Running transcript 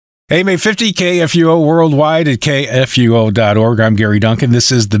AM 850 KFUO worldwide at KFUO.org. I'm Gary Duncan.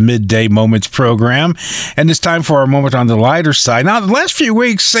 This is the Midday Moments program, and it's time for our moment on the lighter side. Now, the last few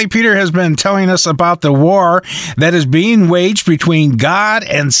weeks, St. Peter has been telling us about the war that is being waged between God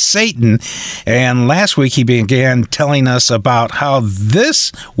and Satan, and last week he began telling us about how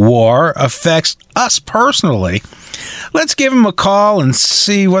this war affects us personally. Let's give him a call and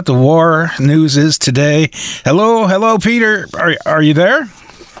see what the war news is today. Hello, Peter. Are you there?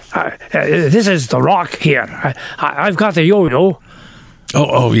 This is The Rock here. I've got the yo-yo.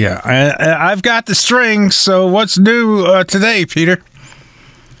 Oh yeah. I've got the string, so what's new today, Peter?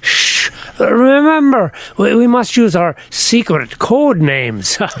 Shh. Remember, we must use our secret code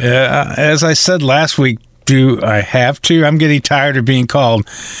names. Yeah, as I said last week, do I have to? I'm getting tired of being called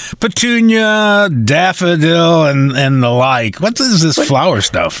Petunia, Daffodil, and the like. What is this flower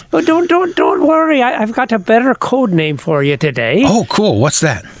stuff? Oh, don't worry. I've got a better code name for you today. Oh, cool. What's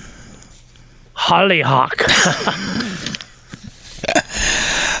that? Hollyhock.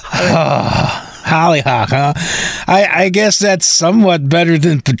 Hollyhock, huh? I guess that's somewhat better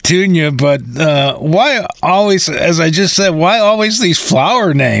than Petunia, but why always, as I just said, why always these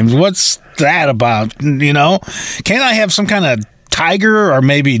flower names? What's that about, you know? Can't I have some kind of tiger or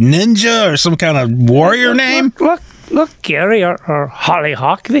maybe ninja or some kind of warrior name? Look, Gary, or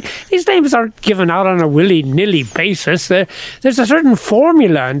Hollyhock, these names aren't given out on a willy-nilly basis. There's a certain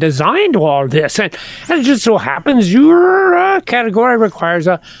formula and design to all this, and it just so happens your category requires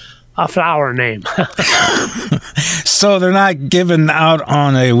a flower name. So they're not given out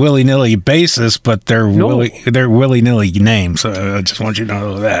on a willy-nilly basis, but they're willy-nilly names. So I just want you to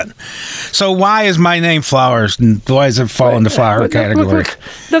know that. So why is my name Flowers? And why does it fall in the flower category?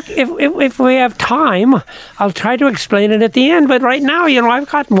 Look, if we have time, I'll try to explain it at the end. But right now, I've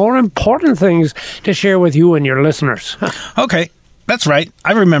got more important things to share with you and your listeners. Okay. That's right.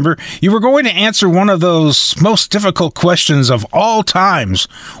 I remember. You were going to answer one of those most difficult questions of all times.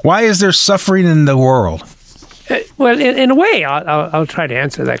 Why is there suffering in the world? Well, in a way, I'll try to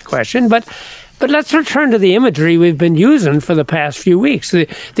answer that question. But let's return to the imagery we've been using for the past few weeks, the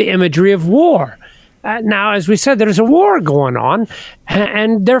imagery of war. Now, as we said, there's a war going on,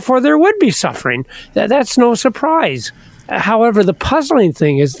 and therefore there would be suffering. That's no surprise. However, the puzzling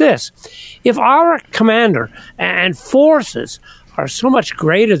thing is this. If our commander and forces are so much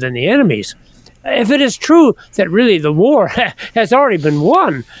greater than the enemy's, if it is true that really the war has already been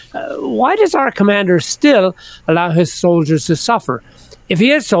won, why does our commander still allow his soldiers to suffer? If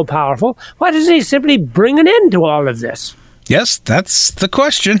he is so powerful, why doesn't he simply bring an end to all of this? Yes, that's the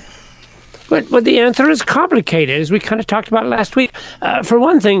question. But the answer is complicated, as we kind of talked about last week. For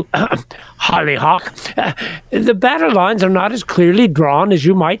one thing, Hollyhock, the battle lines are not as clearly drawn as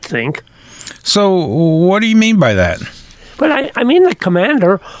you might think. So what do you mean by that? Well, I mean the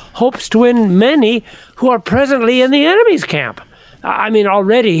commander hopes to win many who are presently in the enemy's camp. I mean,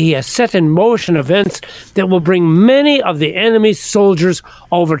 already he has set in motion events that will bring many of the enemy's soldiers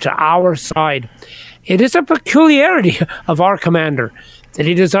over to our side. It is a peculiarity of our commander that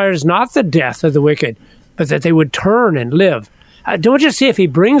he desires not the death of the wicked, but that they would turn and live. Don't you see, if he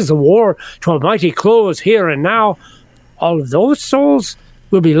brings the war to a mighty close here and now, all of those souls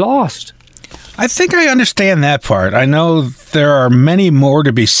will be lost. I think I understand that part. I know there are many more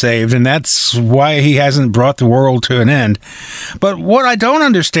to be saved, and that's why he hasn't brought the world to an end. But what I don't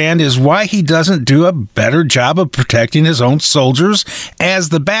understand is why he doesn't do a better job of protecting his own soldiers as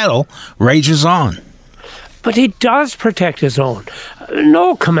the battle rages on. But he does protect his own.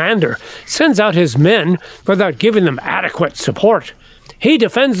 No commander sends out his men without giving them adequate support. He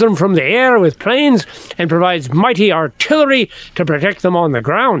defends them from the air with planes and provides mighty artillery to protect them on the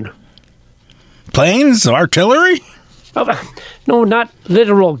ground. Planes? Artillery? Oh, no, not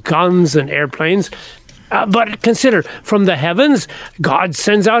literal guns and airplanes. But consider, from the heavens, God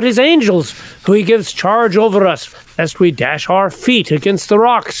sends out his angels, who he gives charge over us, lest we dash our feet against the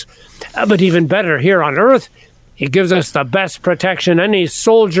rocks. But even better, here on earth, he gives us the best protection any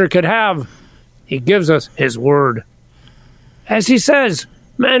soldier could have. He gives us his word. As he says,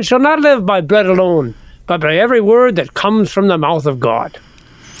 man shall not live by bread alone, but by every word that comes from the mouth of God.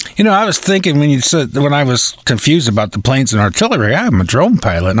 You know, I was thinking when I was confused about the planes and artillery, I'm a drone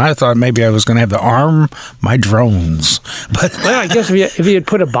pilot, and I thought maybe I was going to have to arm my drones. But well, I guess if you had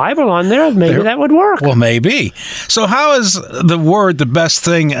put a Bible on there, maybe that would work. Well, maybe. So how is the word the best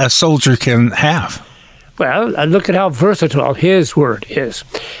thing a soldier can have? Well, look at how versatile his word is.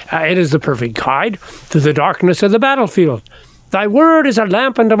 It is the perfect guide through the darkness of the battlefield. Thy word is a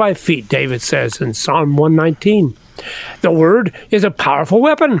lamp unto my feet, David says in Psalm 119. The word is a powerful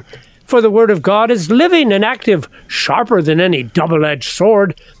weapon, for the word of God is living and active, sharper than any double-edged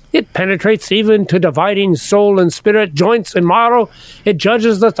sword. It penetrates even to dividing soul and spirit, joints and marrow. It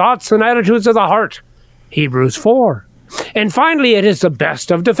judges the thoughts and attitudes of the heart. Hebrews 4. And finally, it is the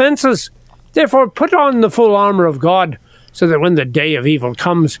best of defenses. Therefore, put on the full armor of God, so that when the day of evil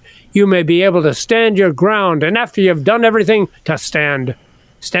comes, you may be able to stand your ground, and after you have done everything, to stand.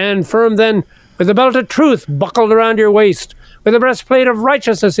 Stand firm then, with the belt of truth buckled around your waist, with the breastplate of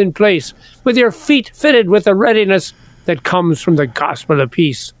righteousness in place, with your feet fitted with the readiness that comes from the gospel of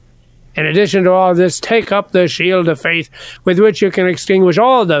peace. In addition to all this, take up the shield of faith, with which you can extinguish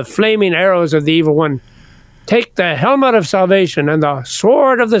all the flaming arrows of the evil one. Take the helmet of salvation and the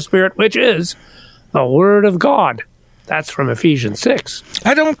sword of the Spirit, which is the Word of God. That's from Ephesians 6.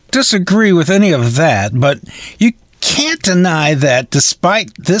 I don't disagree with any of that, but you can't deny that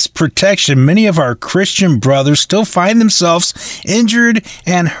despite this protection, many of our Christian brothers still find themselves injured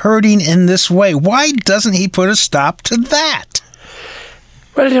and hurting in this way. Why doesn't he put a stop to that?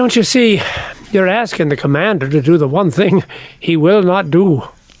 Well, don't you see, you're asking the commander to do the one thing he will not do.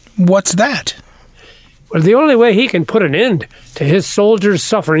 What's that? Well, the only way he can put an end to his soldiers'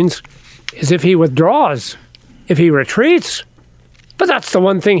 sufferings is if he withdraws, if he retreats. But that's the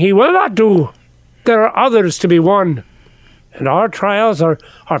one thing he will not do. There are others to be won, and our trials are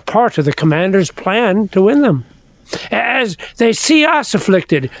part of the commander's plan to win them. As they see us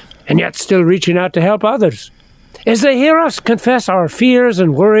afflicted, and yet still reaching out to help others. As they hear us confess our fears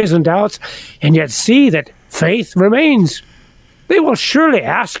and worries and doubts, and yet see that faith remains. They will surely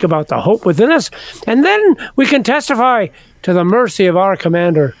ask about the hope within us, and then we can testify to the mercy of our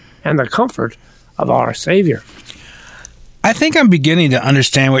commander and the comfort of our Savior. I think I'm beginning to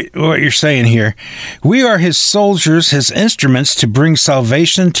understand what you're saying here. We are his soldiers, his instruments to bring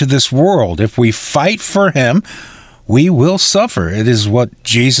salvation to this world. If we fight for him, we will suffer. It is what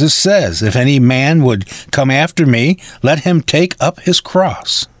Jesus says. If any man would come after me, let him take up his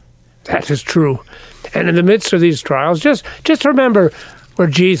cross. That is true. And in the midst of these trials, just remember where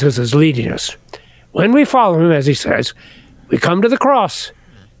Jesus is leading us. When we follow him, as he says, we come to the cross,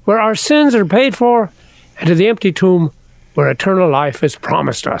 where our sins are paid for, and to the empty tomb, where eternal life is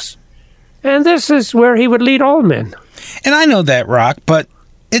promised us. And this is where he would lead all men. And I know that, Rock, but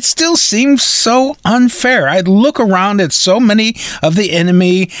it still seems so unfair. I look around at so many of the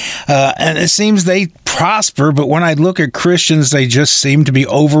enemy, and it seems they prosper, but when I look at Christians, they just seem to be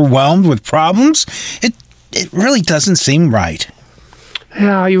overwhelmed with problems. It really doesn't seem right.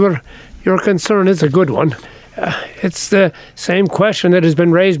 Yeah, your concern is a good one. It's the same question that has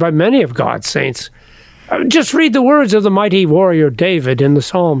been raised by many of God's saints. Just read the words of the mighty warrior David in the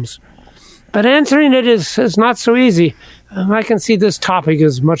Psalms. But answering it is not so easy. I can see this topic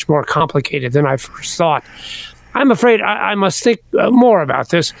is much more complicated than I first thought. I'm afraid I must think more about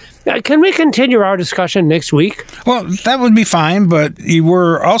this. Can we continue our discussion next week? Well, that would be fine, but you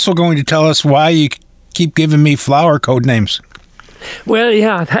were also going to tell us why you keep giving me flower code names. Well,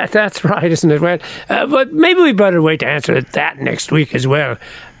 yeah, that's right, isn't it? Well, but maybe we better wait to answer that next week as well.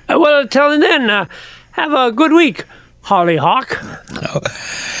 Well, till then, have a good week, Hollyhock.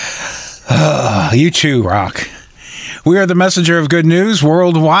 You too, Rock. We are the messenger of good news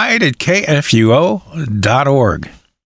worldwide at kfuo.org.